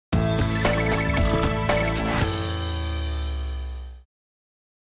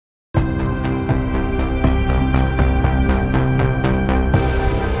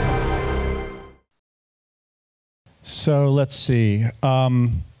So let's see.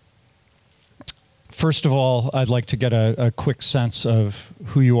 First of all, I'd like to get a quick sense of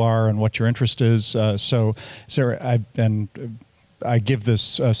who you are and what your interest is. I give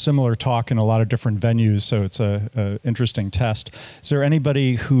this similar talk in a lot of different venues, so it's an interesting test. Is there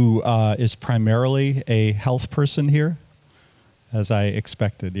anybody who is primarily a health person here? As I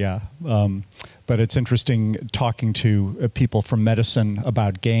expected, yeah. But it's interesting talking to people from medicine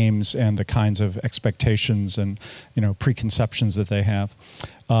about games and the kinds of expectations and preconceptions that they have.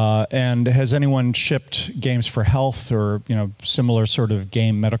 And has anyone shipped games for health or similar sort of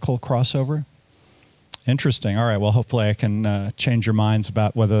game medical crossover? Interesting. All right. Well, hopefully I can change your minds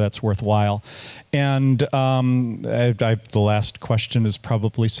about whether that's worthwhile. And the last question is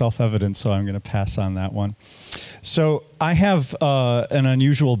probably self-evident, so I'm going to pass on that one. So I have an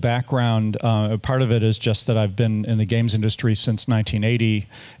unusual background. Part of it is just that I've been in the games industry since 1980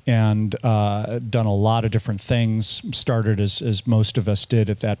 and done a lot of different things. Started as most of us did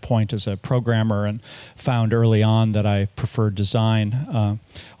at that point as a programmer, and found early on that I preferred design.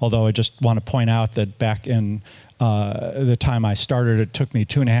 Although I just want to point out that back in the time I started, it took me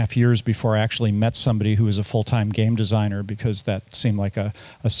 2.5 years before I actually met somebody who was a full-time game designer, because that seemed like a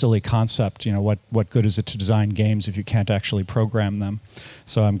silly concept. What good is it to design games if you can't actually program them?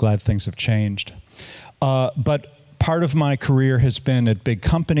 So I'm glad things have changed. But part of my career has been at big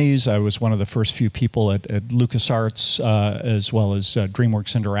companies. I was one of the first few people at LucasArts, as well as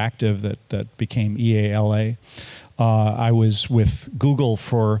DreamWorks Interactive that became EALA. I was with Google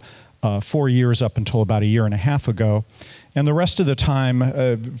for 4 years up until about 1.5 years ago. And the rest of the time,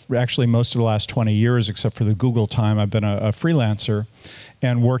 actually most of the last 20 years, except for the Google time, I've been a freelancer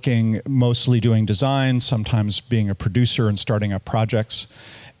and working mostly doing design, sometimes being a producer and starting up projects.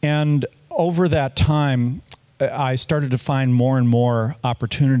 And over that time, I started to find more and more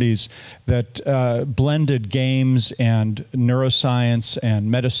opportunities that blended games and neuroscience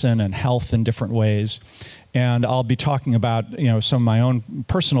and medicine and health in different ways. And I'll be talking about some of my own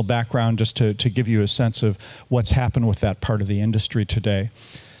personal background just to give you a sense of what's happened with that part of the industry today.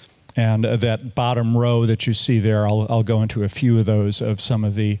 And that bottom row that you see there, I'll go into a few of those, of some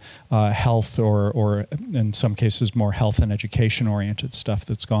of the health or in some cases more health and education oriented stuff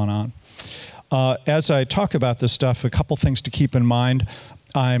that's gone on. As I talk about this stuff, a couple things to keep in mind.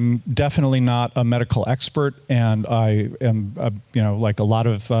 I'm definitely not a medical expert, and I am, like a lot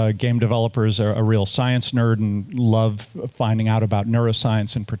of game developers, a real science nerd and love finding out about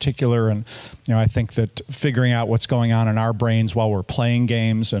neuroscience in particular. And I think that figuring out what's going on in our brains while we're playing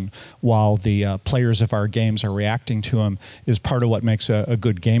games and while the players of our games are reacting to them is part of what makes a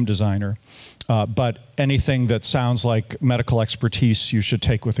good game designer. But anything that sounds like medical expertise you should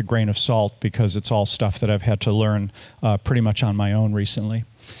take with a grain of salt, because it's all stuff that I've had to learn pretty much on my own recently.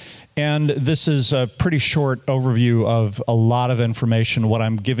 And this is a pretty short overview of a lot of information. What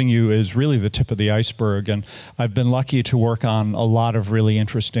I'm giving you is really the tip of the iceberg, and I've been lucky to work on a lot of really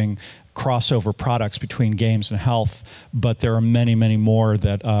interesting crossover products between games and health, but there are many, many more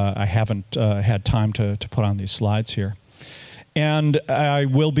that I haven't had time to put on these slides here. And I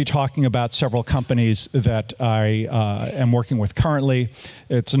will be talking about several companies that I am working with currently.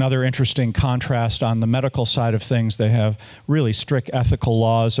 It's another interesting contrast on the medical side of things. They have really strict ethical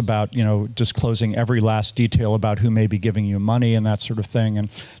laws about, disclosing every last detail about who may be giving you money and that sort of thing. And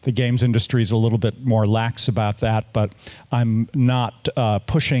the games industry is a little bit more lax about that, but I'm not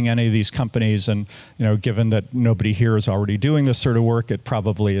pushing any of these companies. And, given that nobody here is already doing this sort of work, it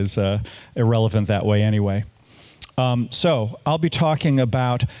probably is irrelevant that way anyway. So I'll be talking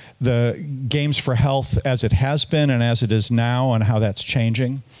about the games for health as it has been and as it is now and how that's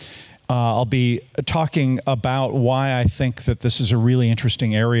changing. I'll be talking about why I think that this is a really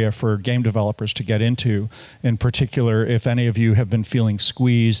interesting area for game developers to get into. In particular, if any of you have been feeling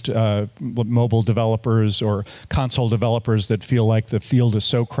squeezed, mobile developers or console developers that feel like the field is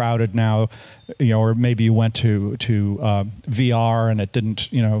so crowded now, or maybe you went to VR and it didn't,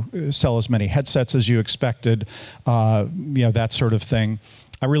 sell as many headsets as you expected, that sort of thing.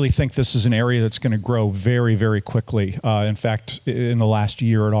 I really think this is an area that's going to grow very, very quickly. In fact, in the last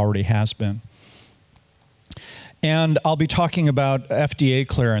year, it already has been. And I'll be talking about FDA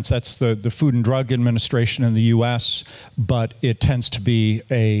clearance. That's the Food and Drug Administration in the US, but it tends to be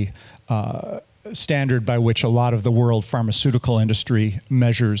a standard by which a lot of the world pharmaceutical industry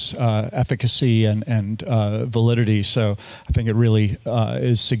measures efficacy and validity. So I think it really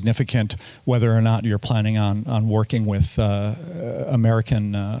is significant whether or not you're planning on working with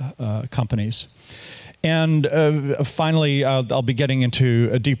American companies. And finally, I'll be getting into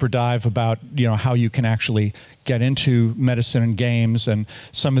a deeper dive about how you can actually get into medicine and games and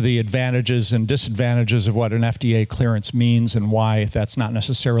some of the advantages and disadvantages of what an FDA clearance means and why that's not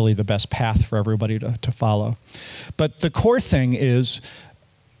necessarily the best path for everybody to follow. But the core thing is,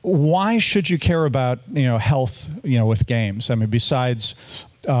 why should you care about health with games? I mean, besides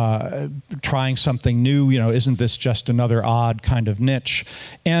trying something new, isn't this just another odd kind of niche?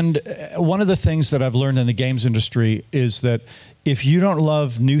 And one of the things that I've learned in the games industry is that if you don't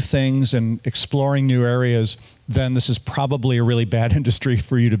love new things and exploring new areas, then this is probably a really bad industry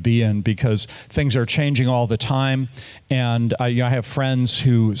for you to be in, because things are changing all the time. And I have friends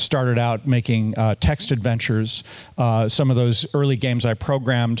who started out making text adventures. Some of those early games I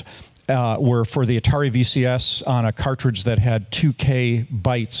programmed were for the Atari VCS on a cartridge that had 2K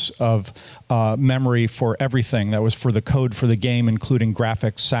bytes of memory for everything. That was for the code for the game, including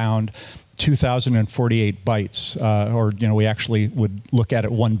graphics, sound. 2,048 bytes, or we actually would look at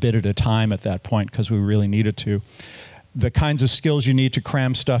it 1 bit at a time at that point because we really needed to. The kinds of skills you need to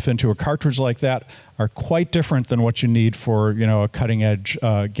cram stuff into a cartridge like that are quite different than what you need for a cutting-edge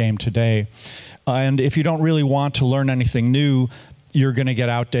game today. And if you don't really want to learn anything new, you're going to get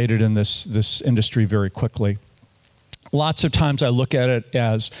outdated in this industry very quickly. Lots of times I look at it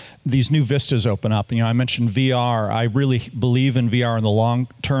as these new vistas open up. I mentioned VR. I really believe in VR in the long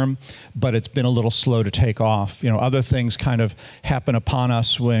term, but it's been a little slow to take off. Other things kind of happen upon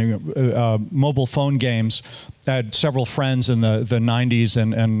us when mobile phone games. I had several friends in the 90s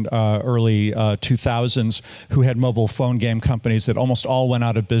and early 2000s who had mobile phone game companies that almost all went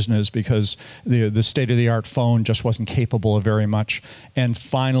out of business because the state-of-the-art phone just wasn't capable of very much. And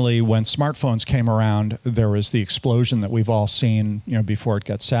finally, when smartphones came around, there was the explosion that we've all seen before it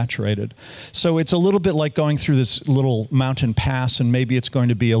got saturated. So it's a little bit like going through this little mountain pass, and maybe it's going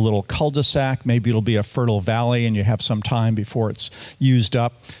to be a little cul-de-sac, maybe it'll be a fertile valley, and you have some time before it's used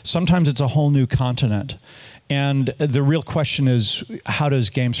up. Sometimes it's a whole new continent. And the real question is, how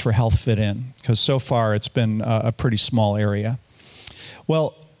does games for health fit in? Because so far it's been a pretty small area.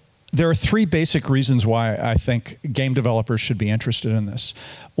 Well, there are 3 basic reasons why I think game developers should be interested in this.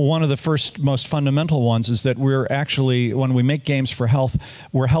 One of the first, most fundamental ones is that we're actually, when we make games for health,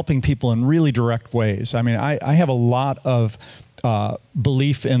 we're helping people in really direct ways. I mean, I have a lot of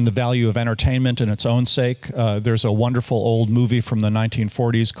belief in the value of entertainment in its own sake. There's a wonderful old movie from the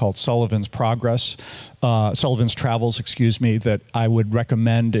 1940s called Sullivan's Travels, excuse me, that I would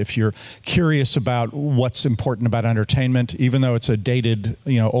recommend if you're curious about what's important about entertainment. Even though it's a dated,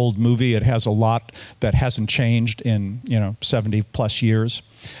 old movie, it has a lot that hasn't changed in, 70 plus years.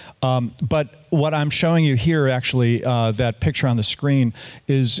 But what I'm showing you here, actually, that picture on the screen,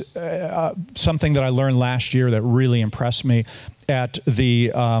 is something that I learned last year that really impressed me. At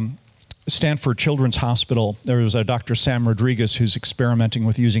the Stanford Children's Hospital, there was a Dr. Sam Rodriguez who's experimenting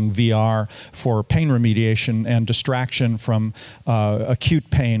with using VR for pain remediation and distraction from acute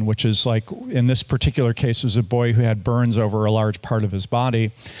pain, which is like, in this particular case, was a boy who had burns over a large part of his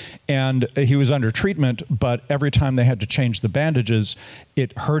body. And he was under treatment, but every time they had to change the bandages,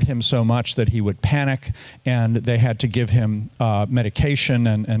 it hurt him so much that he would panic, and they had to give him medication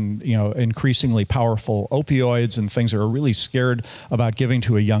and increasingly powerful opioids and things that are really scared about giving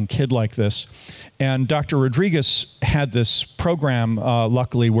to a young kid like this. And Dr. Rodriguez had this program,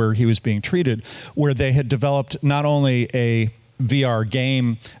 luckily, where he was being treated, where they had developed not only a VR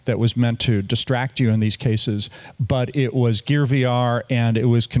game that was meant to distract you in these cases, but it was Gear VR, and it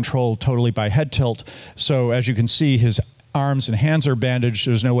was controlled totally by head tilt. So as you can see, his arms and hands are bandaged.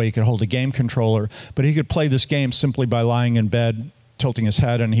 There's no way he could hold a game controller, but he could play this game simply by lying in bed, tilting his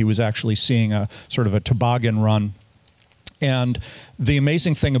head, and he was actually seeing a sort of a toboggan run. And the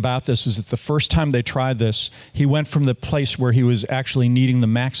amazing thing about this is that the first time they tried this, he went from the place where he was actually needing the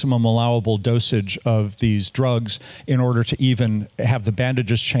maximum allowable dosage of these drugs in order to even have the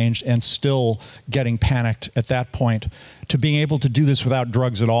bandages changed and still getting panicked at that point, to being able to do this without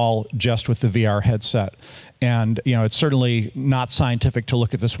drugs at all, just with the VR headset. And it's certainly not scientific to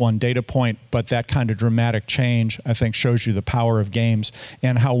look at this one data point, but that kind of dramatic change, I think, shows you the power of games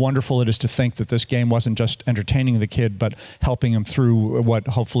and how wonderful it is to think that this game wasn't just entertaining the kid, but helping him through what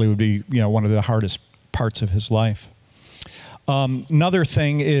hopefully would be one of the hardest parts of his life. Another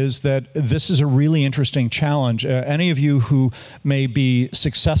thing is that this is a really interesting challenge. Any of you who may be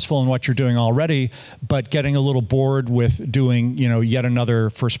successful in what you're doing already, but getting a little bored with doing, yet another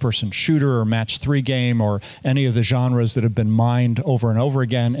first-person shooter or match-3 game or any of the genres that have been mined over and over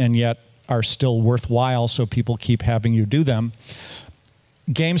again and yet are still worthwhile, so people keep having you do them.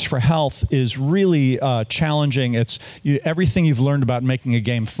 games for health is really challenging. Everything you've learned about making a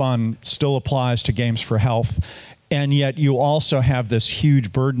game fun still applies to games for health. And yet you also have this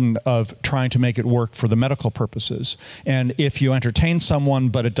huge burden of trying to make it work for the medical purposes. And if you entertain someone,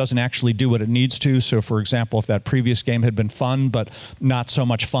 but it doesn't actually do what it needs to, so for example, if that previous game had been fun, but not so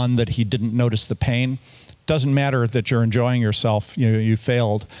much fun that he didn't notice the pain, doesn't matter that you're enjoying yourself, you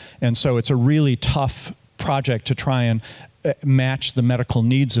failed. And so it's a really tough project to try and match the medical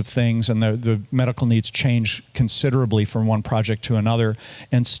needs of things, and the medical needs change considerably from one project to another,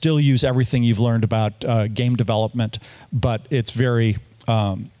 and still use everything you've learned about game development, but it's very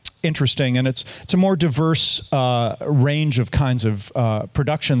interesting, and it's a more diverse range of kinds of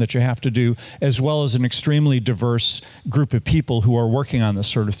production that you have to do, as well as an extremely diverse group of people who are working on this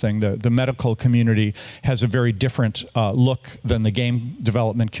sort of thing. The medical community has a very different look than the game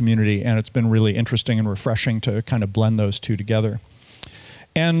development community, and it's been really interesting and refreshing to kind of blend those two together.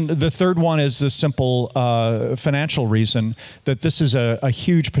 And the third one is the simple financial reason that this is a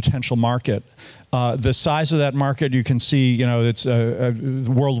huge potential market. The size of that market, you can see, it's a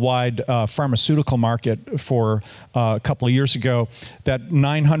worldwide pharmaceutical market for a couple of years ago. That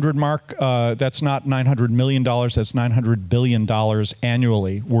 900 mark, that's not $900 million, that's $900 billion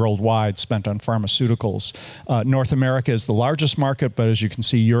annually worldwide spent on pharmaceuticals. North America is the largest market, but as you can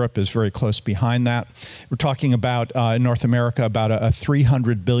see, Europe is very close behind that. We're talking about, in North America, about a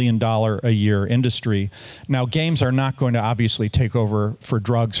 $300 billion a year industry. Now, games are not going to obviously take over for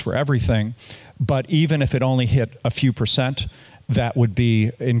drugs for everything, but even if it only hit a few percent, that would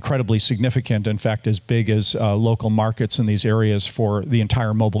be incredibly significant. In fact, as big as local markets in these areas for the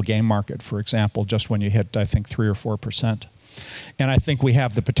entire mobile game market, for example, just when you hit, I think, 3 or 4%. And I think we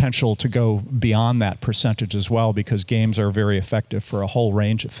have the potential to go beyond that percentage as well, because games are very effective for a whole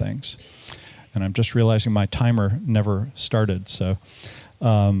range of things. And I'm just realizing my timer never started, so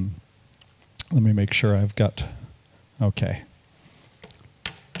let me make sure I've got, okay.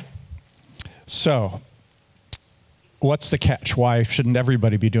 So, what's the catch? Why shouldn't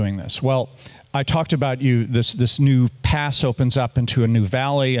everybody be doing this? Well, I talked about this new pass opens up into a new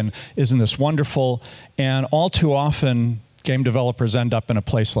valley, and isn't this wonderful? And all too often, game developers end up in a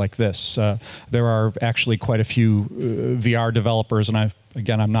place like this. There are actually quite a few VR developers, and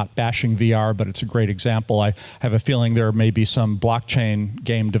again, I'm not bashing VR, but it's a great example. I have a feeling there may be some blockchain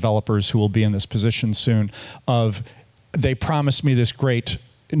game developers who will be in this position soon of, they promised me this great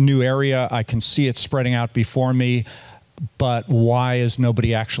new area, I can see it spreading out before me, but why is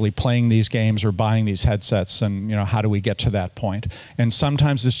nobody actually playing these games or buying these headsets, and how do we get to that point? And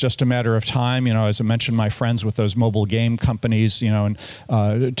sometimes it's just a matter of time. As I mentioned, my friends with those mobile game companies, in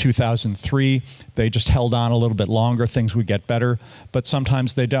 2003, they just held on a little bit longer, things would get better, but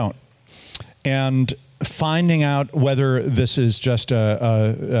sometimes they don't. And finding out whether this is just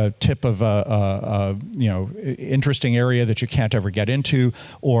a tip of a interesting area that you can't ever get into,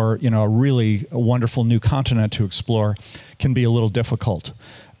 or a really wonderful new continent to explore, can be a little difficult.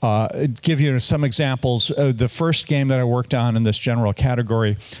 Give you some examples. The first game that I worked on in this general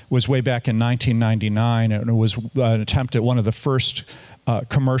category was way back in 1999, and it was an attempt at one of the first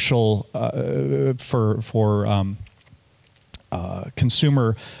commercial for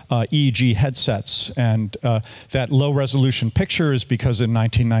consumer EEG headsets, and that low resolution picture is because in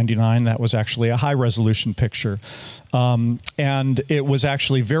 1999 that was actually a high resolution picture, and it was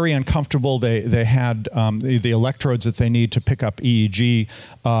actually very uncomfortable. They had the electrodes that they need to pick up EEG.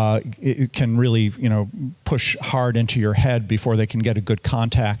 It can really push hard into your head before they can get a good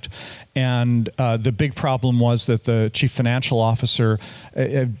contact. And the big problem was that the chief financial officer,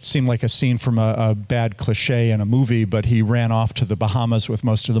 it seemed like a scene from a bad cliche in a movie, but he ran off to the Bahamas with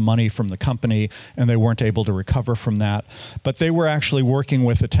most of the money from the company, and they weren't able to recover from that. But they were actually working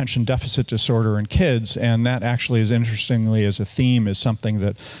with attention deficit disorder in kids, and that actually is, interestingly, as a theme, is something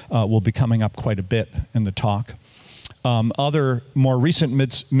that will be coming up quite a bit in the talk. Other more recent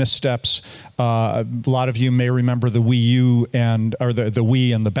missteps, a lot of you may remember the Wii U or the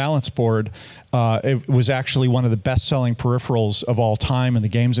Wii and the balance board. It was actually one of the best-selling peripherals of all time in the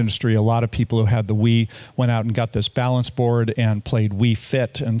games industry. A lot of people who had the Wii went out and got this balance board and played Wii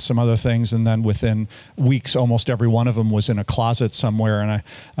Fit and some other things, and then within weeks, almost every one of them was in a closet somewhere, and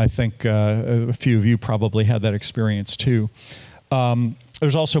I think a few of you probably had that experience too.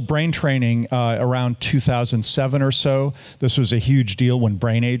 There's also brain training around 2007 or so. This was a huge deal when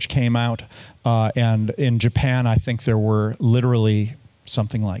Brain Age came out. And in Japan, I think there were literally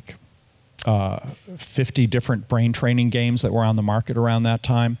something like 50 different brain training games that were on the market around that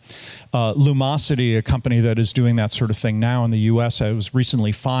time. Lumosity, a company that is doing that sort of thing now in the US, was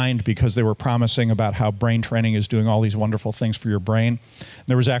recently fined because they were promising about how brain training is doing all these wonderful things for your brain.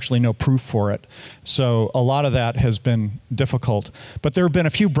 There was actually no proof for it. So a lot of that has been difficult. But there have been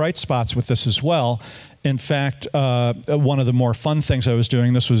a few bright spots with this as well. In fact, one of the more fun things I was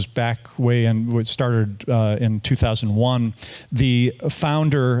doing, this was back way in, it started in 2001, the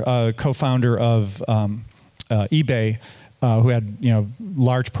founder, co-founder of eBay, who had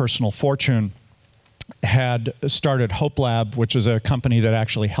large personal fortune, had started Hope Lab, which is a company that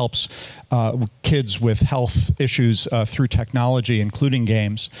actually helps kids with health issues through technology, including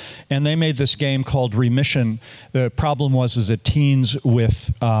games. And they made this game called Remission. The problem was that teens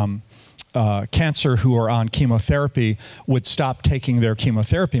with cancer who are on chemotherapy would stop taking their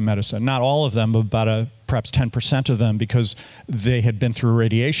chemotherapy medicine. Not all of them, but about perhaps 10% of them, because they had been through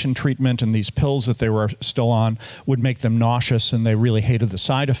radiation treatment, and these pills that they were still on would make them nauseous, and they really hated the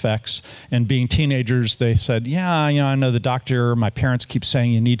side effects. And being teenagers, they said, yeah, I know the doctor, my parents keep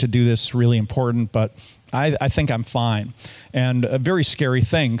saying you need to do this, really important, but I think I'm fine. And a very scary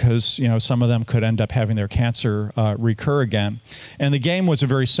thing, because some of them could end up having their cancer recur again. And the game was a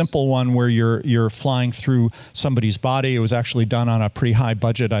very simple one where you're flying through somebody's body. It was actually done on a pretty high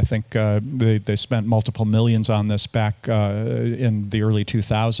budget. I think they spent multiple millions on this back in the early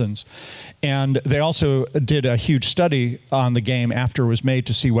 2000s. And they also did a huge study on the game after it was made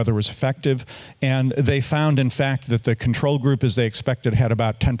to see whether it was effective. And they found, in fact, that the control group, as they expected, had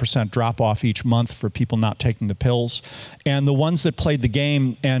about 10% drop-off each month for people not taking the pills. And the ones that played the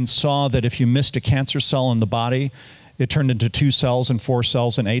game and saw that if you missed a cancer cell in the body, it turned into 2 cells and 4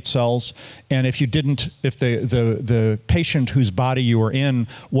 cells and 8 cells. And if you didn't, if the patient whose body you were in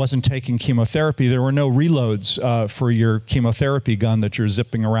wasn't taking chemotherapy, there were no reloads for your chemotherapy gun that you're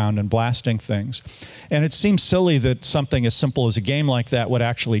zipping around and blasting things. And it seems silly that something as simple as a game like that would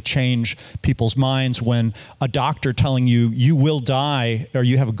actually change people's minds when a doctor telling you, you will die, or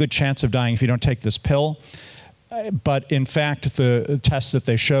you have a good chance of dying if you don't take this pill. But in fact, the tests that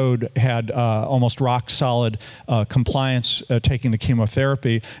they showed had almost rock-solid compliance taking the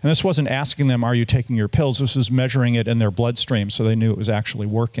chemotherapy. And this wasn't asking them, are you taking your pills? This was measuring it in their bloodstream, so they knew it was actually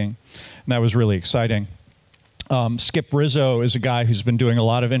working. And that was really exciting. Skip Rizzo is a guy who's been doing a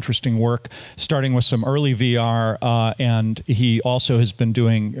lot of interesting work, starting with some early VR, and he also has been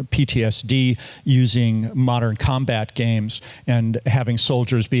doing PTSD using modern combat games and having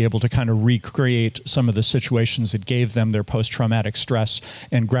soldiers be able to kind of recreate some of the situations that gave them their post-traumatic stress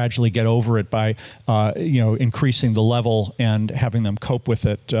and gradually get over it by increasing the level and having them cope with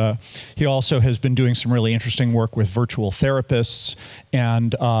it. He also has been doing some really interesting work with virtual therapists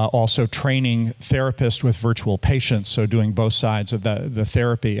and also training therapists with virtual patients, so doing both sides of the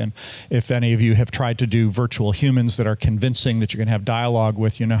therapy. And if any of you have tried to do virtual humans that are convincing that you can have dialogue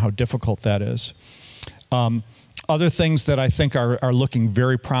with, you know how difficult that is. Other things that I think are looking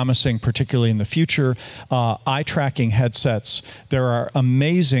very promising, particularly in the future, eye tracking headsets. There are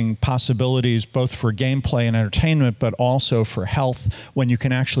amazing possibilities both for gameplay and entertainment, but also for health, when you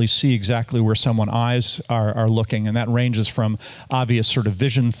can actually see exactly where someone's eyes are looking. And that ranges from obvious sort of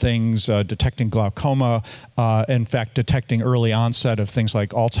vision things, detecting glaucoma, in fact, detecting early onset of things like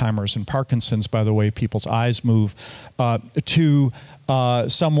Alzheimer's and Parkinson's by the way people's eyes move, to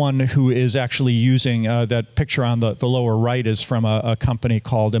someone who is actually using that picture on the lower right is from a company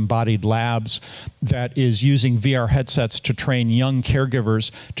called Embodied Labs that is using VR headsets to train young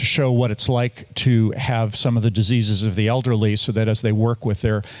caregivers to show what it's like to have some of the diseases of the elderly, so that as they work with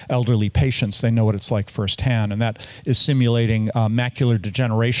their elderly patients, they know what it's like firsthand. And that is simulating macular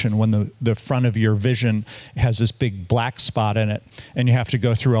degeneration when the front of your vision has this big black spot in it. And you have to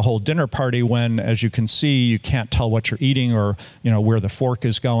go through a whole dinner party when, as you can see, you can't tell what you're eating or where the fork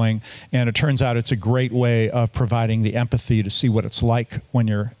is going. And it turns out it's a great way of providing the empathy to see what it's like when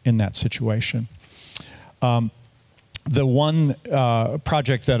you're in that situation. The one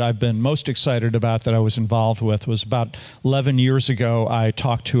project that I've been most excited about that I was involved with was about 11 years ago. I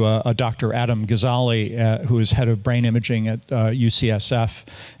talked to a Dr. Adam Ghazali, who is head of brain imaging at UCSF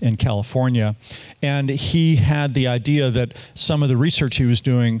in California. And he had the idea that some of the research he was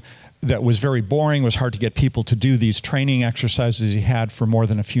doing that was very boring, was hard to get people to do these training exercises he had for more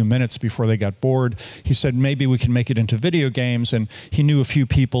than a few minutes before they got bored. He said, maybe we can make it into video games. And he knew a few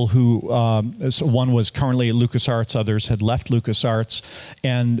people who, one was currently at LucasArts, others had left LucasArts,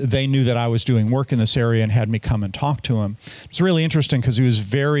 and they knew that I was doing work in this area and had me come and talk to him. It was really interesting because he was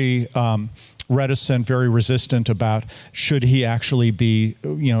very reticent, very resistant about should he actually be,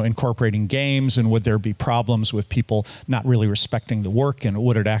 incorporating games, and would there be problems with people not really respecting the work, and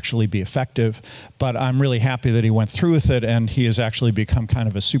would it actually be effective? But I'm really happy that he went through with it, and he has actually become kind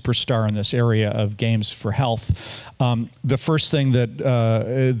of a superstar in this area of games for health. The first thing that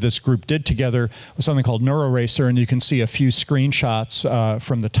this group did together was something called NeuroRacer, and you can see a few screenshots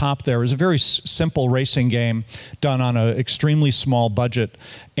from the top there. It was a very simple racing game done on an extremely small budget,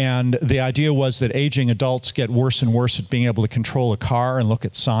 and the idea was that aging adults get worse and worse at being able to control a car and look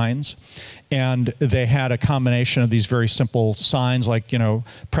at signs. And they had a combination of these very simple signs, like,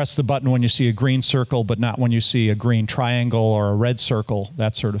 press the button when you see a green circle, but not when you see a green triangle or a red circle,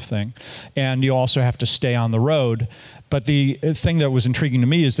 that sort of thing. And you also have to stay on the road. But the thing that was intriguing to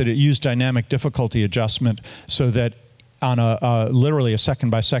me is that it used dynamic difficulty adjustment, so that on literally a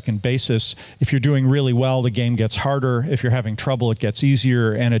second-by-second basis, if you're doing really well, the game gets harder. If you're having trouble, it gets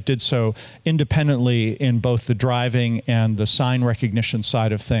easier. And it did so independently in both the driving and the sign recognition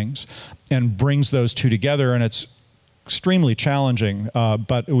side of things, and brings those two together. And it's extremely challenging,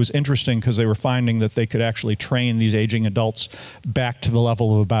 but it was interesting because they were finding that they could actually train these aging adults back to the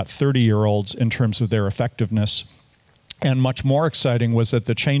level of about 30-year-olds in terms of their effectiveness. And much more exciting was that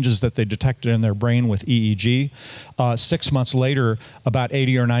the changes that they detected in their brain with EEG, 6 months later, about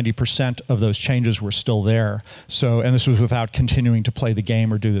 80 or 90% of those changes were still there. So, and this was without continuing to play the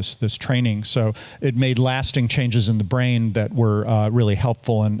game or do this training. So it made lasting changes in the brain that were really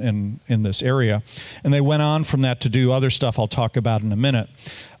helpful in this area. And they went on from that to do other stuff I'll talk about in a minute.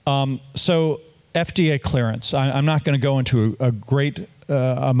 So FDA clearance. I'm not going to go into a great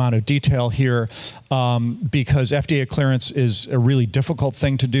amount of detail here because FDA clearance is a really difficult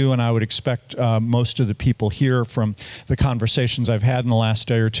thing to do, and I would expect most of the people here, from the conversations I've had in the last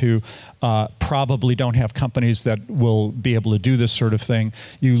day or two, probably don't have companies that will be able to do this sort of thing.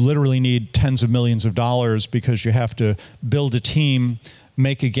 You literally need tens of millions of dollars because you have to build a team,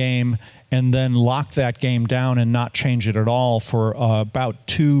 make a game, and then lock that game down and not change it at all for about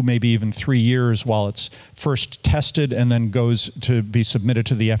 2, maybe even 3 years while it's first tested and then goes to be submitted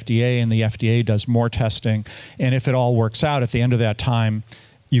to the FDA, and the FDA does more testing. And if it all works out, at the end of that time,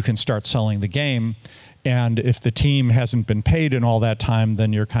 you can start selling the game. And if the team hasn't been paid in all that time,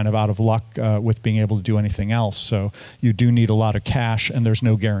 then you're kind of out of luck with being able to do anything else. So you do need a lot of cash, and there's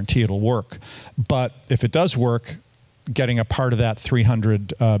no guarantee it'll work. But if it does work, getting a part of that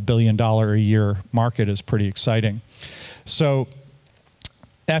 $300 billion a year market is pretty exciting. So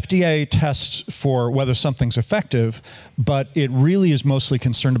FDA tests for whether something's effective, but it really is mostly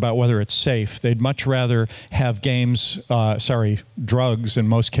concerned about whether it's safe. They'd much rather have games, drugs in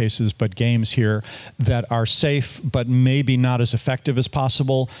most cases, but games here that are safe but maybe not as effective as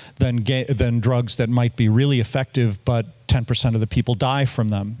possible than drugs that might be really effective but 10% of the people die from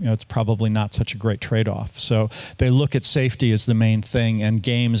them. It's probably not such a great trade-off. So they look at safety as the main thing, and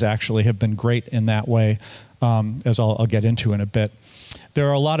games actually have been great in that way, as I'll get into in a bit. There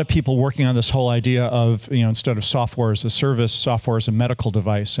are a lot of people working on this whole idea of, instead of software as a service, software as a medical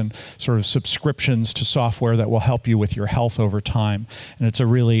device, and sort of subscriptions to software that will help you with your health over time. And it's a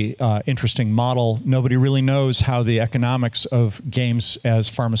really interesting model. Nobody really knows how the economics of games as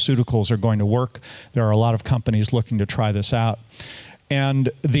pharmaceuticals are going to work. There are a lot of companies looking to try this out. And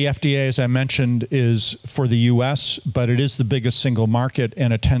the FDA, as I mentioned, is for the US, but it is the biggest single market,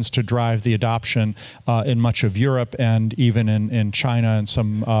 and it tends to drive the adoption in much of Europe, and even in China and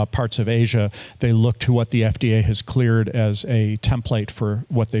some parts of Asia. They look to what the FDA has cleared as a template for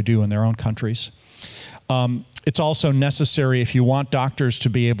what they do in their own countries. It's also necessary, if you want doctors to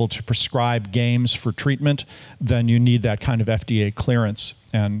be able to prescribe games for treatment, then you need that kind of FDA clearance.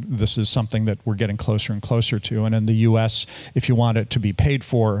 And this is something that we're getting closer and closer to. And in the US, if you want it to be paid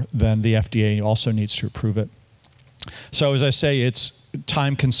for, then the FDA also needs to approve it. So as I say, it's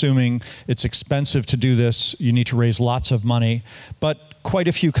time-consuming, it's expensive to do this, you need to raise lots of money, but quite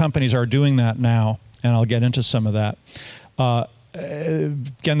a few companies are doing that now, and I'll get into some of that.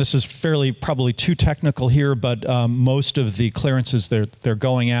 Again, this is probably too technical here, but most of the clearances they're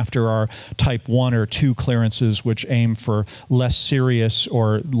going after are type 1 or 2 clearances, which aim for less serious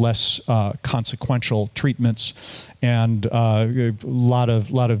or less consequential treatments. And a lot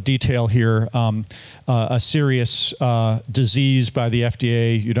of detail here. A serious disease by the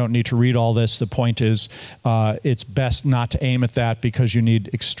FDA, you don't need to read all this. The point is it's best not to aim at that because you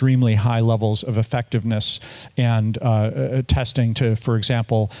need extremely high levels of effectiveness and testing to, for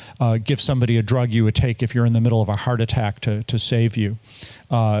example, give somebody a drug you would take if you're in the middle of a heart attack to save you.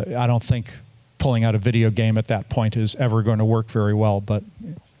 I don't think pulling out a video game at that point is ever going to work very well, but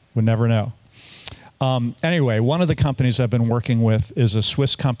we'll never know. Anyway, one of the companies I've been working with is a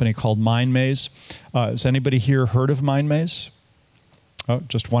Swiss company called MindMaze. Has anybody here heard of MindMaze? Oh,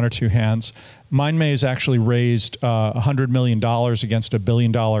 just one or two hands. MindMaze actually raised $100 million against a $1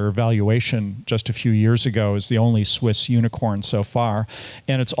 billion valuation just a few years ago as the only Swiss unicorn so far.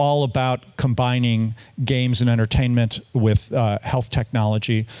 And it's all about combining games and entertainment with health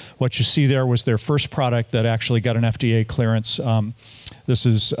technology. What you see there was their first product that actually got an FDA clearance. This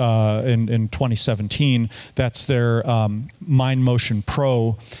is in 2017. That's their Mind Motion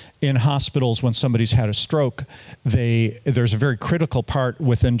Pro. In hospitals, when somebody's had a stroke, there's a very critical part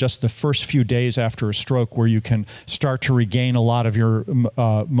within just the first few days after a stroke where you can start to regain a lot of your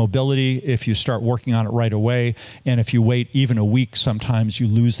mobility if you start working on it right away. And if you wait even a week, sometimes you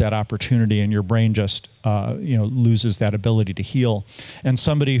lose that opportunity and your brain just loses that ability to heal. And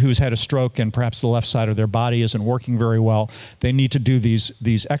somebody who's had a stroke and perhaps the left side of their body isn't working very well, they need to do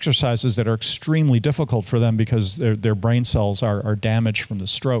these exercises that are extremely difficult for them because their brain cells are damaged from the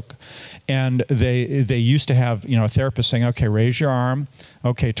stroke. And they used to have a therapist saying, okay, raise your arm,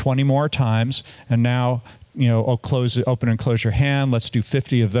 okay, 20 more times, and now open and close your hand, let's do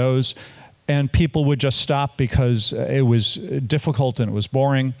 50 of those. And people would just stop because it was difficult and it was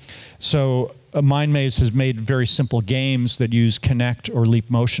boring. So MindMaze has made very simple games that use Connect or Leap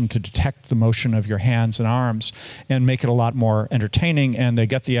Motion to detect the motion of your hands and arms and make it a lot more entertaining. And they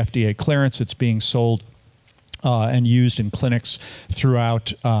get the FDA clearance. It's being sold and used in clinics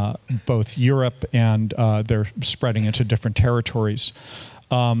throughout both Europe and they're spreading into different territories.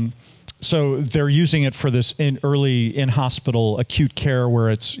 So they're using it for this early in-hospital acute care where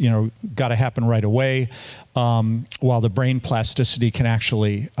it's got to happen right away, while the brain plasticity can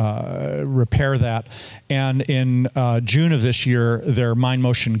actually repair that. And in June of this year, their Mind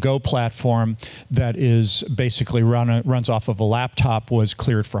Motion Go platform that is basically runs off of a laptop was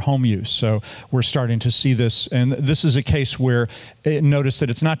cleared for home use. So we're starting to see this. And this is a case where notice that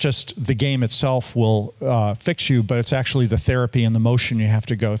it's not just the game itself will fix you, but it's actually the therapy and the motion you have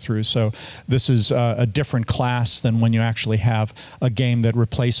to go through. So this is a different class than when you actually have a game that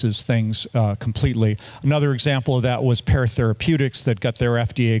replaces things completely. Another example of that was Pharmaceuticals that got their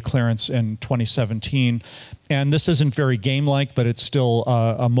FDA clearance in 2017. And this isn't very game-like, but it's still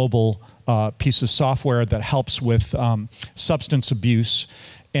a mobile piece of software that helps with substance abuse.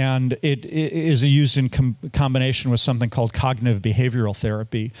 And it is used in combination with something called cognitive behavioral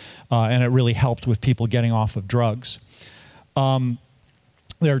therapy. And it really helped with people getting off of drugs.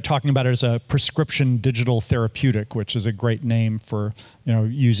 They're talking about it as a prescription digital therapeutic, which is a great name for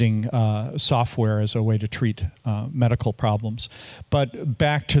using software as a way to treat medical problems. But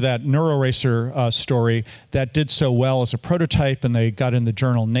back to that NeuroRacer story, that did so well as a prototype, and they got in the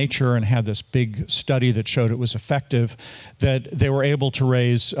journal Nature and had this big study that showed it was effective, that they were able to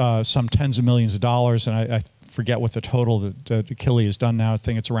raise some tens of millions of dollars, and I forget what the total that Achille has done now. I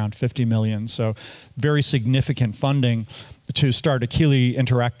think it's around 50 million. So very significant funding to start Achille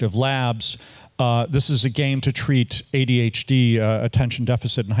Interactive Labs. This is a game to treat ADHD, attention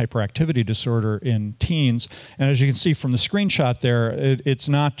deficit and hyperactivity disorder in teens. And as you can see from the screenshot there, it's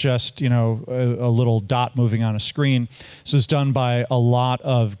not just a little dot moving on a screen. This is done by a lot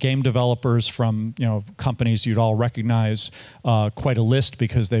of game developers from companies you'd all recognize, quite a list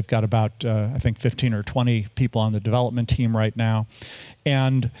because they've got about I think 15 or 20 people on the development team right now.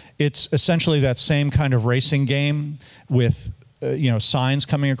 And it's essentially that same kind of racing game with signs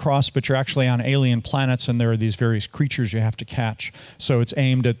coming across, but you're actually on alien planets and there are these various creatures you have to catch. So it's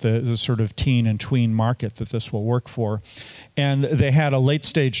aimed at the sort of teen and tween market that this will work for. And they had a late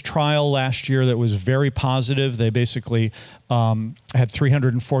stage trial last year that was very positive. They basically had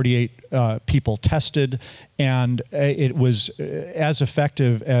 348 people tested, and it was as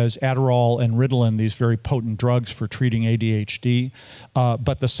effective as Adderall and Ritalin, these very potent drugs for treating ADHD.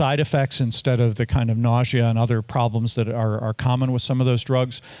 But the side effects, instead of the kind of nausea and other problems that are common with some of those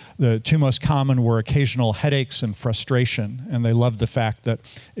drugs, the two most common were occasional headaches and frustration, and they loved the fact that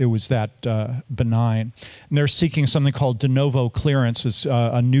it was that benign. And they're seeking something called de novo clearance. It's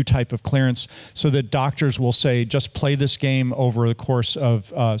a new type of clearance, so that doctors will say, just play this game over the course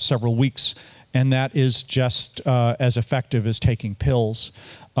of several weeks, and that is just as effective as taking pills.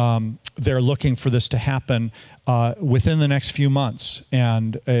 They're looking for this to happen within the next few months,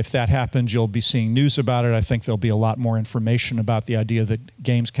 and if that happens, you'll be seeing news about it. I think there'll be a lot more information about the idea that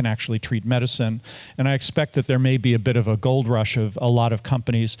games can actually treat medicine, and I expect that there may be a bit of a gold rush of a lot of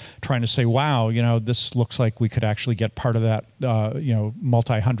companies trying to say, wow, this looks like we could actually get part of that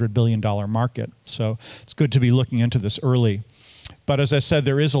multi-$100 billion market. So it's good to be looking into this early. But as I said,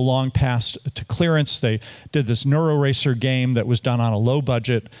 there is a long path to clearance. They did this NeuroRacer game that was done on a low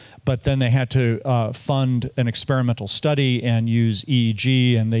budget, but then they had to fund an experimental study and use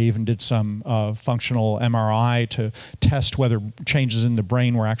EEG, and they even did some functional MRI to test whether changes in the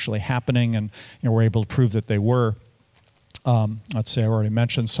brain were actually happening, and were able to prove that they were. Let's see, I already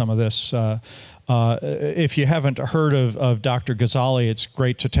mentioned some of this. If you haven't heard of Dr. Ghazali, it's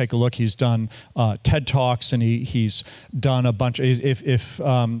great to take a look. He's done TED Talks, and he's done a bunch. If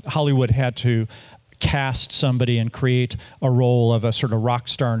Hollywood had to cast somebody and create a role of a sort of rock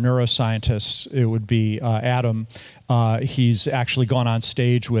star neuroscientist, it would be Adam. He's actually gone on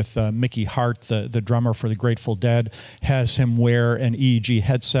stage with Mickey Hart, the drummer for the Grateful Dead, has him wear an EEG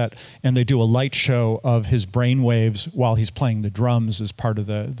headset, and they do a light show of his brain waves while he's playing the drums as part of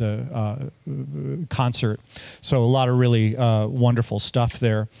the concert. So a lot of really wonderful stuff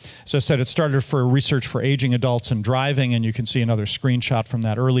there. So I said it started for research for aging adults and driving, and you can see another screenshot from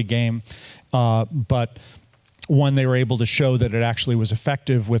that early game. But when they were able to show that it actually was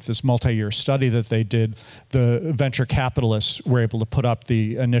effective with this multi-year study that they did, the venture capitalists were able to put up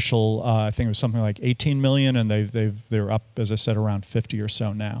the initial, I think it was something like 18 million, and they're up, as I said, around 50 or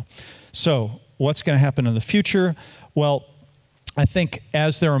so now. So what's going to happen in the future? Well, I think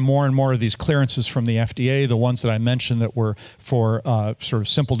as there are more and more of these clearances from the FDA, the ones that I mentioned that were for sort of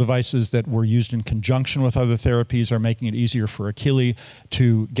simple devices that were used in conjunction with other therapies are making it easier for Achille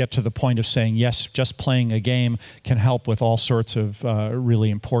to get to the point of saying, yes, just playing a game can help with all sorts of really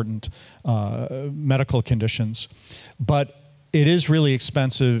important medical conditions. But it is really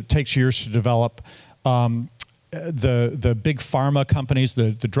expensive, takes years to develop. The big pharma companies,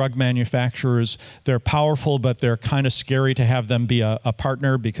 the drug manufacturers, they're powerful, but they're kind of scary to have them be a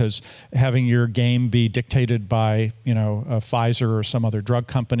partner, because having your game be dictated by, Pfizer or some other drug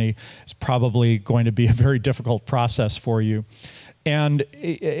company is probably going to be a very difficult process for you. And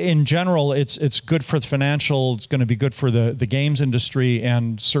in general, it's good for the financial, it's going to be good for the games industry,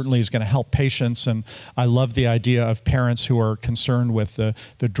 and certainly is going to help patients. And I love the idea of parents who are concerned with the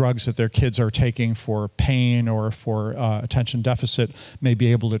drugs that their kids are taking for pain or for attention deficit may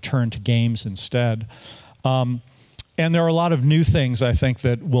be able to turn to games instead. And there are a lot of new things, I think,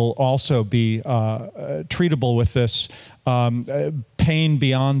 that will also be treatable with this. Pain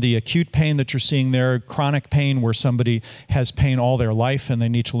beyond the acute pain that you're seeing there, chronic pain where somebody has pain all their life and they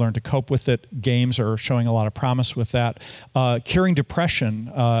need to learn to cope with it. Games are showing a lot of promise with that. Curing depression,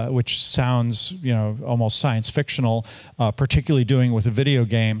 which sounds, almost science fictional, particularly doing with a video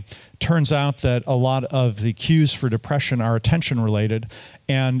game. Turns out that a lot of the cues for depression are attention related.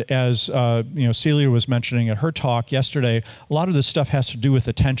 And as Celia was mentioning at her talk yesterday, a lot of this stuff has to do with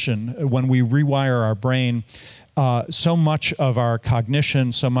attention. When we rewire our brain, so much of our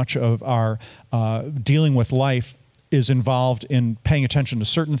cognition, so much of our dealing with life is involved in paying attention to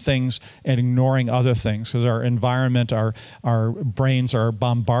certain things and ignoring other things, because our environment, our brains are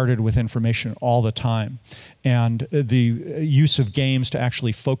bombarded with information all the time. And the use of games to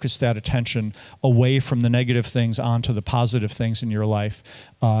actually focus that attention away from the negative things onto the positive things in your life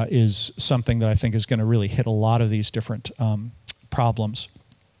is something that I think is going to really hit a lot of these different problems.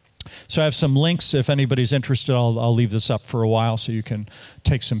 So I have some links. If anybody's interested, I'll leave this up for a while so you can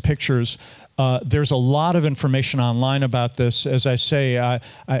take some pictures. There's a lot of information online about this. As I say,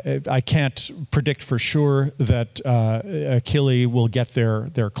 I can't predict for sure that Achille will get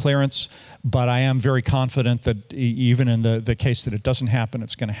their clearance, but I am very confident that even in the case that it doesn't happen,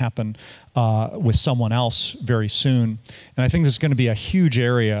 it's going to happen with someone else very soon. And I think this is going to be a huge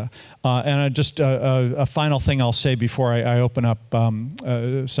area. And just a final thing I'll say before I open up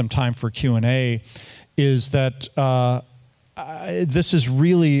some time for Q&A is that this is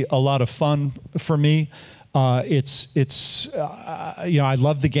really a lot of fun for me. I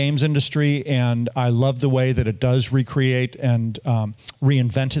love the games industry, and I love the way that it does recreate and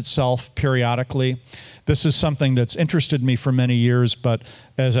reinvent itself periodically. This is something that's interested me for many years, but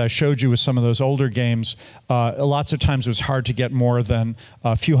as I showed you with some of those older games, lots of times it was hard to get more than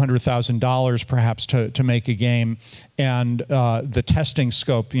a few $100,000 perhaps to make a game. And the testing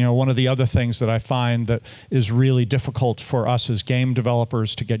scope, one of the other things that I find that is really difficult for us as game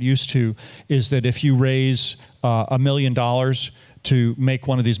developers to get used to is that if you raise $1 million to make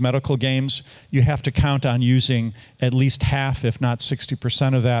one of these medical games, you have to count on using at least half, if not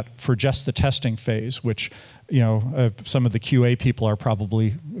 60% of that for just the testing phase, which some of the QA people are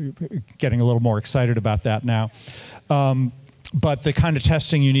probably getting a little more excited about that now. But the kind of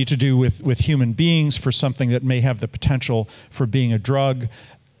testing you need to do with human beings for something that may have the potential for being a drug,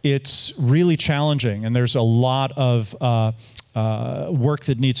 it's really challenging, and there's a lot of work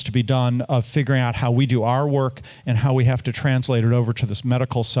that needs to be done of figuring out how we do our work and how we have to translate it over to this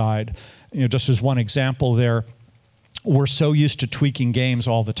medical side. You know, just as one example there, we're so used to tweaking games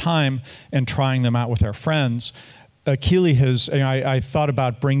all the time and trying them out with our friends. Keeley has, you know, I thought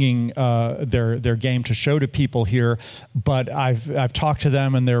about bringing their game to show to people here, but I've talked to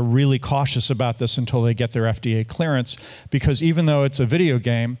them and they're really cautious about this until they get their FDA clearance, because even though it's a video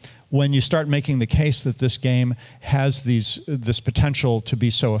game, when you start making the case that this game has this potential to be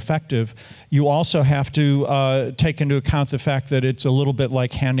so effective, you also have to take into account the fact that it's a little bit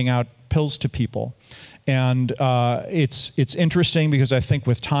like handing out pills to people. And it's interesting because I think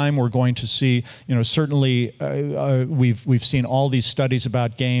with time we're going to see, you know, certainly we've seen all these studies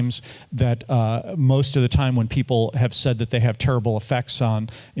about games that most of the time when people have said that they have terrible effects on,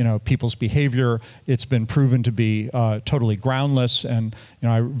 you know, people's behavior, it's been proven to be totally groundless, and you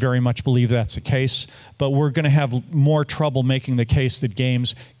know, I very much believe that's the case. But we're going to have more trouble making the case that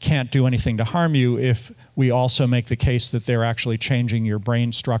games can't do anything to harm you if we also make the case that they're actually changing your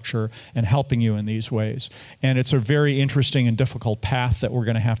brain structure and helping you in these ways. And it's a very interesting and difficult path that we're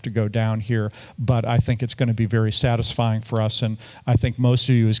going to have to go down here, but I think it's going to be very satisfying for us. And I think most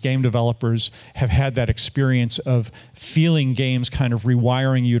of you as game developers have had that experience of feeling games kind of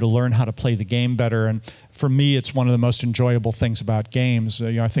rewiring you to learn how to play the game better. And for me, it's one of the most enjoyable things about games.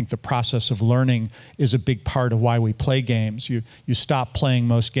 You know, I think the process of learning is a big part of why we play games. You stop playing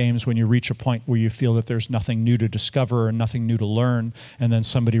most games when you reach a point where you feel that there's nothing new to discover and nothing new to learn, and then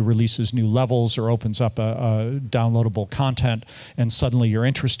somebody releases new levels or opens up a downloadable content, and suddenly you're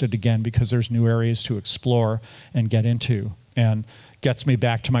interested again because there's new areas to explore and get into. And gets me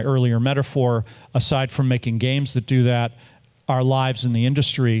back to my earlier metaphor, aside from making games that do that, our lives in the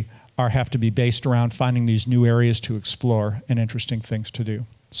industry have to be based around finding these new areas to explore and interesting things to do.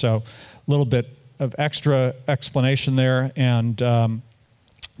 So a little bit of extra explanation there, and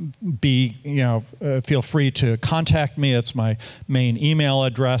feel free to contact me. That's my main email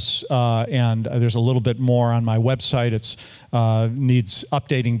address, and there's a little bit more on my website. It's needs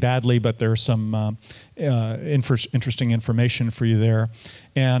updating badly, but there's some interesting information for you there.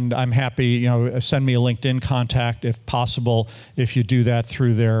 And I'm happy, you know, send me a LinkedIn contact if possible. If you do that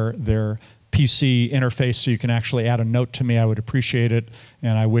through their PC interface so you can actually add a note to me, I would appreciate it.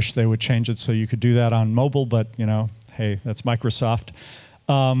 And I wish they would change it so you could do that on mobile, but you know, hey, that's Microsoft.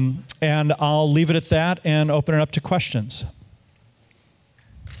 And I'll leave it at that and open it up to questions.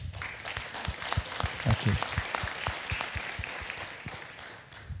 Thank you.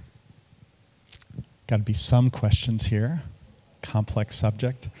 Got to be some questions here. Complex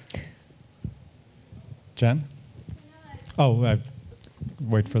subject. Jen? Oh,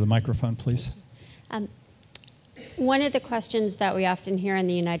 wait for the microphone, please. One of the questions that we often hear in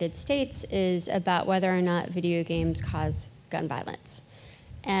the United States is about whether or not video games cause gun violence.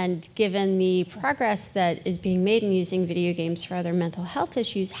 And given the progress that is being made in using video games for other mental health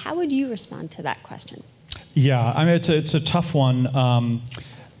issues, how would you respond to that question? Yeah, I mean, it's a tough one.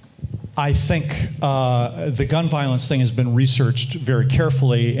 I think the gun violence thing has been researched very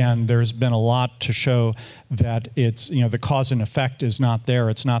carefully, and there's been a lot to show that it's, you know, the cause and effect is not there.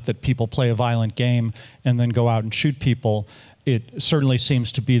 It's not that people play a violent game and then go out and shoot people. It certainly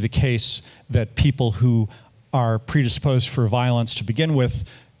seems to be the case that people who are predisposed for violence to begin with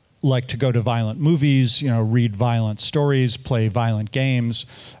like to go to violent movies, you know, read violent stories, play violent games,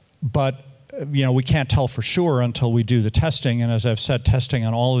 but you know, we can't tell for sure until we do the testing. And as I've said, testing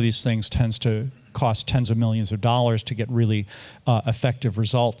on all of these things tends to cost tens of millions of dollars to get really effective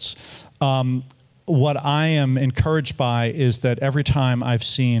results. What I am encouraged by is that every time I've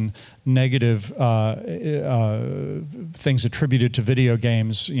seen negative things attributed to video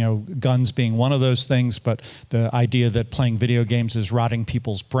games, you know, guns being one of those things, but the idea that playing video games is rotting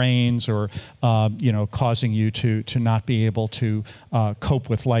people's brains or, you know, causing you to not be able to cope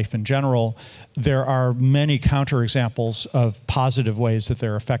with life in general, there are many counterexamples of positive ways that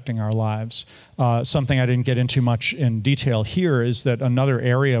they're affecting our lives. Something I didn't get into much in detail here is that another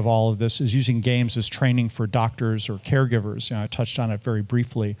area of all of this is using games as training for doctors or caregivers. You know, I touched on it very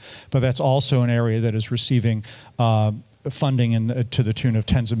briefly, but that's also an area that is receiving funding to the tune of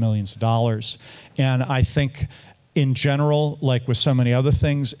tens of millions of dollars. And I think in general, like with so many other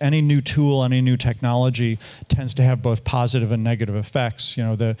things, any new tool, any new technology tends to have both positive and negative effects. You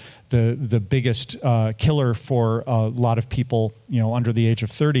know, the biggest killer for a lot of people, you know, under the age of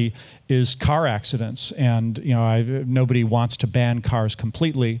 30 is car accidents. And, you know, nobody wants to ban cars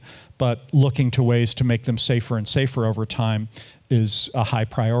completely, but looking to ways to make them safer and safer over time is a high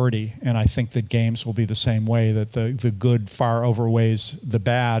priority. And I think that games will be the same way, that the good far outweighs the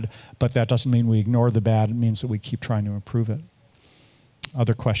bad, but that doesn't mean we ignore the bad. It means that we keep trying to improve it.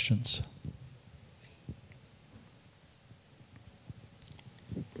 Other questions?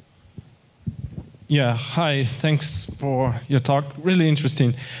 Yeah, hi, thanks for your talk, really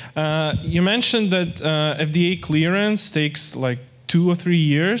interesting. You mentioned that FDA clearance takes like 2 or 3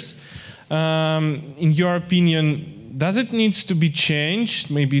 years. In your opinion, does it need to be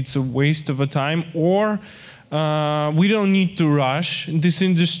changed? Maybe it's a waste of a time, or we don't need to rush in this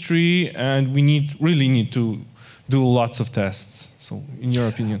industry and we really need to do lots of tests. So, in your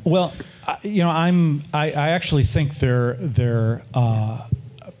opinion? Well, you know, I actually think their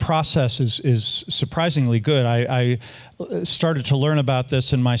process is surprisingly good. I started to learn about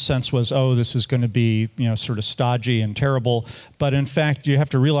this, and my sense was, oh, this is going to be, you know, sort of stodgy and terrible. But in fact, you have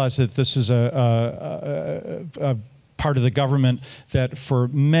to realize that this is a part of the government that for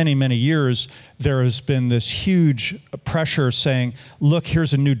many, many years, there has been this huge pressure saying, look,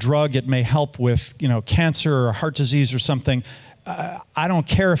 here's a new drug. It may help with, you know, cancer or heart disease or something. I don't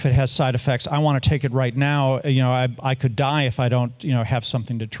care if it has side effects. I want to take it right now. You know, I could die if I don't, you know, have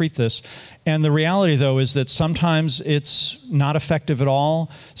something to treat this. And the reality, though, is that sometimes it's not effective at all.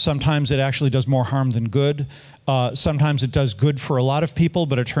 Sometimes it actually does more harm than good. Sometimes it does good for a lot of people,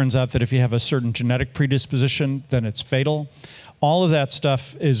 but it turns out that if you have a certain genetic predisposition, then it's fatal. All of that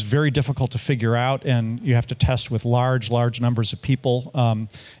stuff is very difficult to figure out, and you have to test with large numbers of people. You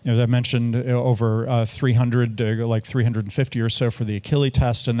know, as I mentioned, over 300, like 350 or so for the Achilles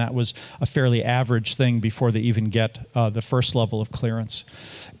test, and that was a fairly average thing before they even get the first level of clearance.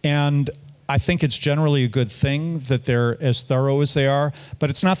 And I think it's generally a good thing that they're as thorough as they are, but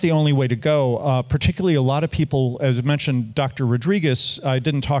it's not the only way to go. Particularly a lot of people, as I mentioned, Dr. Rodriguez, I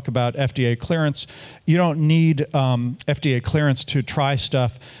didn't talk about FDA clearance. You don't need FDA clearance to try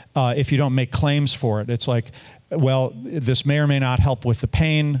stuff if you don't make claims for it. It's like, well, this may or may not help with the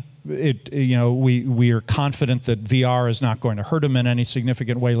pain. You know, we are confident that VR is not going to hurt them in any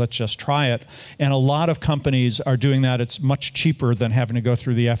significant way. Let's just try it. And a lot of companies are doing that. It's much cheaper than having to go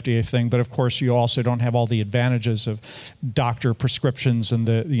through the FDA thing. But of course, you also don't have all the advantages of doctor prescriptions and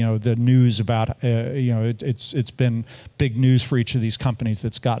the, you know, the news about you know, it's been big news for each of these companies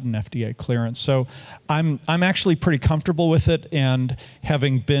that's gotten FDA clearance. So I'm actually pretty comfortable with it. And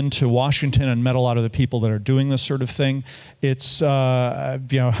having been to Washington and met a lot of the people that are doing this sort of thing, it's you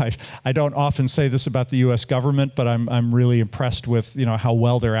know, I don't often say this about the U.S. government, but I'm really impressed with, you know, how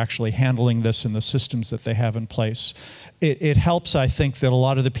well they're actually handling this and the systems that they have in place. It helps, I think, that a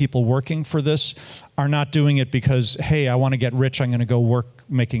lot of the people working for this are not doing it because, hey, I want to get rich, I'm going to go work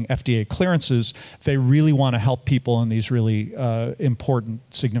making FDA clearances. They really want to help people in these really important,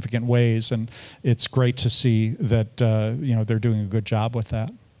 significant ways, and it's great to see that you know, they're doing a good job with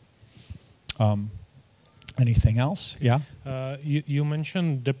that. Anything else? Yeah? You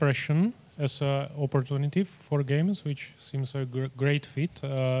mentioned depression as an opportunity for games, which seems a great fit.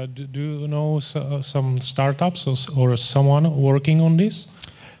 Do you know some startups or someone working on this?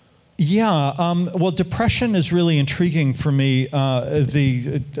 Yeah, well, depression is really intriguing for me.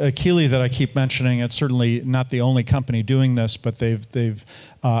 The Achilles that I keep mentioning, it's certainly not the only company doing this, but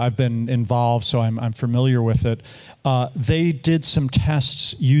I've been involved, so I'm familiar with it. They did some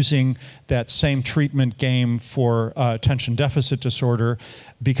tests using that same treatment game for attention deficit disorder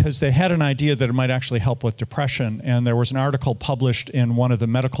because they had an idea that it might actually help with depression. And there was an article published in one of the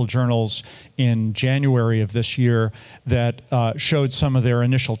medical journals in January of this year that showed some of their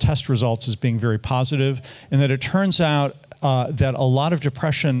initial test results as being very positive, and that it turns out that a lot of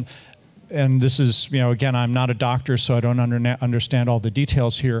depression, and this is, you know, again, I'm not a doctor, so I don't understand all the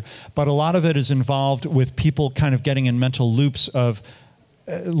details here, but a lot of it is involved with people kind of getting in mental loops of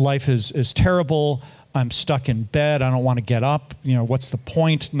life is terrible, I'm stuck in bed, I don't want to get up, you know, what's the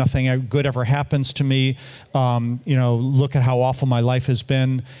point? Nothing good ever happens to me. You know, look at how awful my life has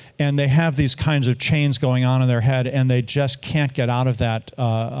been. And they have these kinds of chains going on in their head, and they just can't get out of that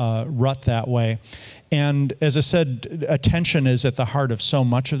rut that way. And as I said, attention is at the heart of so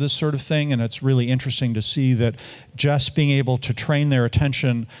much of this sort of thing, and it's really interesting to see that just being able to train their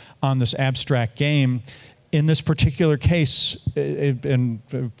attention on this abstract game, in this particular case, and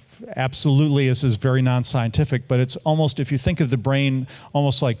absolutely this is very non-scientific, but it's almost, if you think of the brain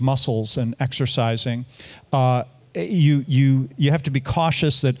almost like muscles and exercising, you have to be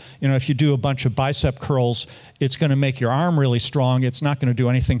cautious that, you know, if you do a bunch of bicep curls, it's going to make your arm really strong. It's not going to do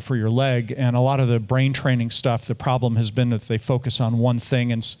anything for your leg. And a lot of the brain training stuff, the problem has been that they focus on one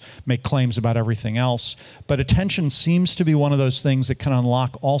thing and make claims about everything else. But attention seems to be one of those things that can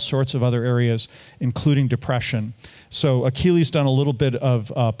unlock all sorts of other areas, including depression. So Achilles done a little bit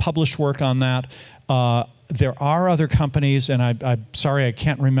of published work on that. There are other companies, and I'm sorry I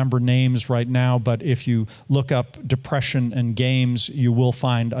can't remember names right now, but if you look up depression and games, you will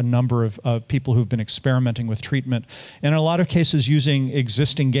find a number of people who've been experimenting with treatment. And in a lot of cases using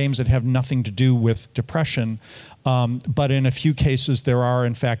existing games that have nothing to do with depression. But in a few cases, there are,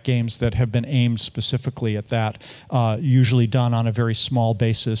 in fact, games that have been aimed specifically at that, usually done on a very small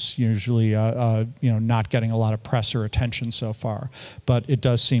basis, usually not getting a lot of press or attention so far. But it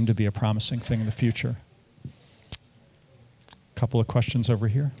does seem to be a promising thing in the future. A couple of questions over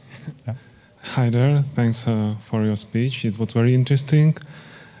here. Yeah. Hi there. Thanks for your speech. It was very interesting.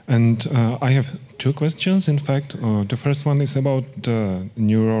 And I have two questions, in fact. The first one is about the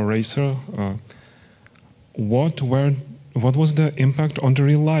NeuroRacer. What was the impact on the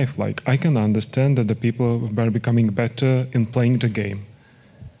real life? Like, I can understand that the people were becoming better in playing the game.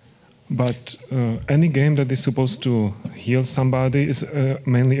 But any game that is supposed to heal somebody is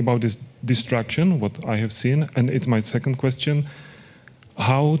mainly about this distraction, what I have seen. And it's my second question,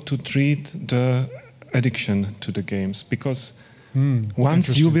 how to treat the addiction to the games? Because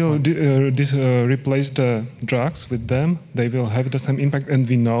once you will replace the drugs with them, they will have the same impact. And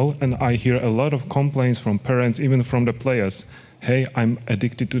we know, and I hear a lot of complaints from parents, even from the players. Hey, I'm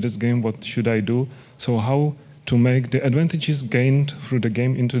addicted to this game, what should I do? So how to make the advantages gained through the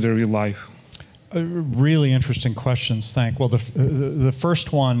game into the real life? Really interesting questions, Well, the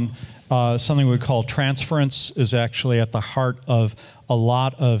first one, something we call transference, is actually at the heart of a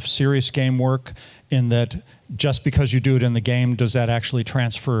lot of serious game work, in that just because you do it in the game, does that actually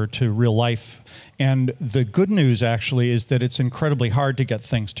transfer to real life? And the good news actually is that it's incredibly hard to get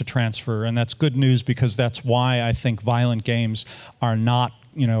things to transfer, and that's good news because that's why I think violent games are not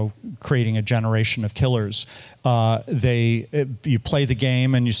creating a generation of killers. You play the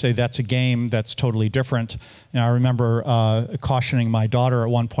game and you say that's a game that's totally different. I remember cautioning my daughter at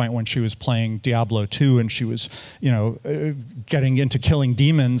one point when she was playing Diablo 2 and she was, getting into killing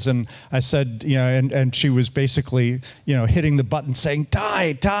demons, and I said, and she was basically, hitting the button saying,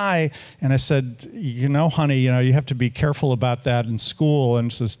 die, die. And I said, honey, you have to be careful about that in school. And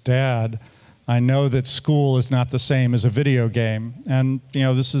she says, Dad, I know that school is not the same as a video game. And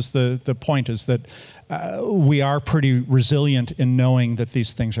this is the point, is that we are pretty resilient in knowing that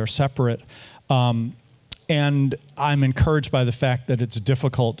these things are separate. And I'm encouraged by the fact that it's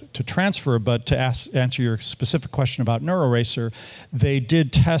difficult to transfer, but to answer your specific question about NeuroRacer, they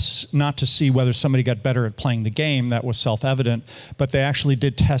did tests not to see whether somebody got better at playing the game, that was self-evident, but they actually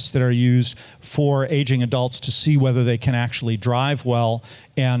did tests that are used for aging adults to see whether they can actually drive well,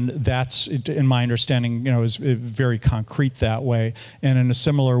 and that's, in my understanding, is very concrete that way. And in a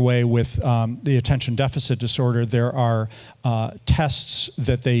similar way with the attention deficit disorder, there are tests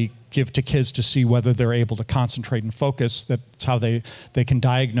that they give to kids to see whether they're able to concentrate and focus. That's how they can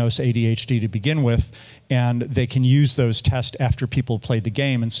diagnose ADHD to begin with, and they can use those tests after people play the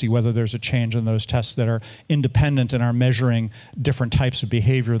game and see whether there's a change in those tests that are independent and are measuring different types of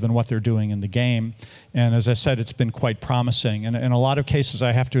behavior than what they're doing in the game. And as I said, it's been quite promising. And in a lot of cases,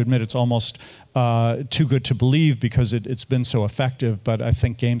 I have to admit, it's almost too good to believe because it's been so effective, but I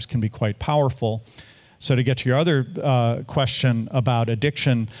think games can be quite powerful. So to get to your other question about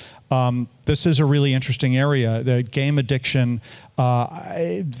addiction, this is a really interesting area. The game addiction,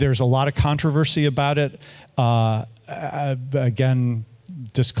 there's a lot of controversy about it. Again,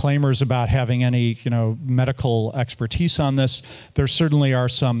 disclaimers about having any medical expertise on this. There certainly are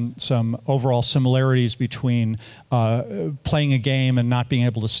some overall similarities between playing a game and not being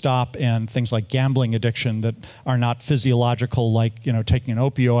able to stop, and things like gambling addiction that are not physiological, like taking an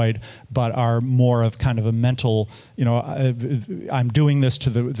opioid, but are more of kind of a mental. I'm doing this to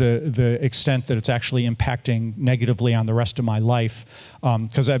the extent that it's actually impacting negatively on the rest of my life.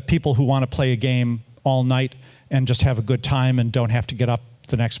 Because I have people who want to play a game all night and just have a good time and don't have to get up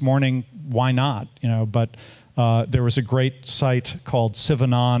the next morning. Why not? But there was a great site called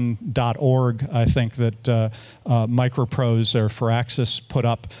civanon.org, I think, that Microprose or Firaxis put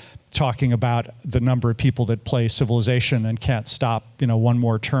up, talking about the number of people that play Civilization and can't stop, one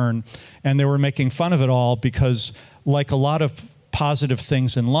more turn. And they were making fun of it all because, like a lot of positive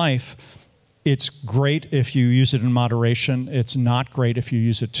things in life, it's great if you use it in moderation. It's not great if you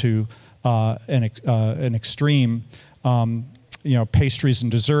use it to an extreme. Pastries and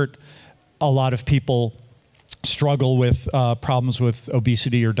dessert, a lot of people struggle with problems with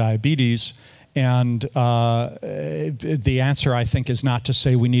obesity or diabetes. And the answer, I think, is not to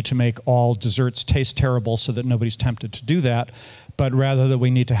say we need to make all desserts taste terrible so that nobody's tempted to do that, but rather that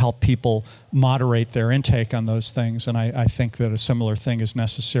we need to help people moderate their intake on those things. And I think that a similar thing is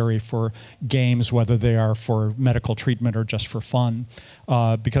necessary for games, whether they are for medical treatment or just for fun.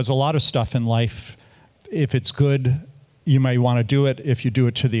 Because a lot of stuff in life if it's good, you may want to do it. If you do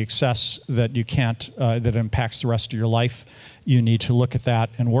it to the excess that you can't, that impacts the rest of your life, you need to look at that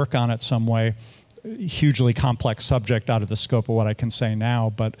and work on it some way. Hugely complex subject out of the scope of what I can say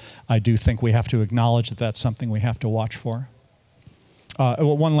now, but I do think we have to acknowledge that that's something we have to watch for.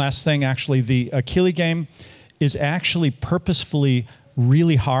 One last thing, actually, the Achille game is actually purposefully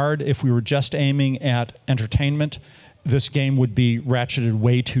really hard. If we were just aiming at entertainment, this game would be ratcheted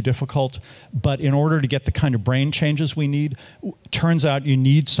way too difficult. But in order to get the kind of brain changes we need, turns out you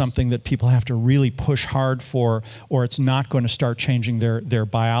need something that people have to really push hard for, or it's not going to start changing their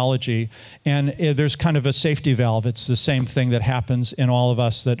biology. And there's kind of a safety valve. It's the same thing that happens in all of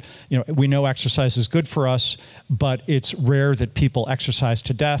us, that we know exercise is good for us, but it's rare that people exercise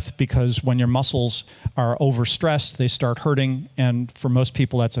to death, because when your muscles are overstressed, they start hurting. And for most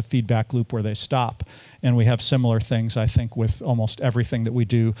people, that's a feedback loop where they stop. And we have similar things, I think, with almost everything that we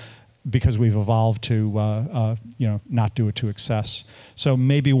do, because we've evolved to not do it to excess. So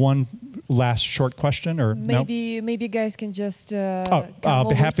maybe one last short question, or maybe guys can just I'll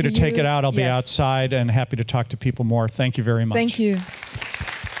be happy to take it out. I'll be outside and happy to talk to people more. Thank you very much. Thank you.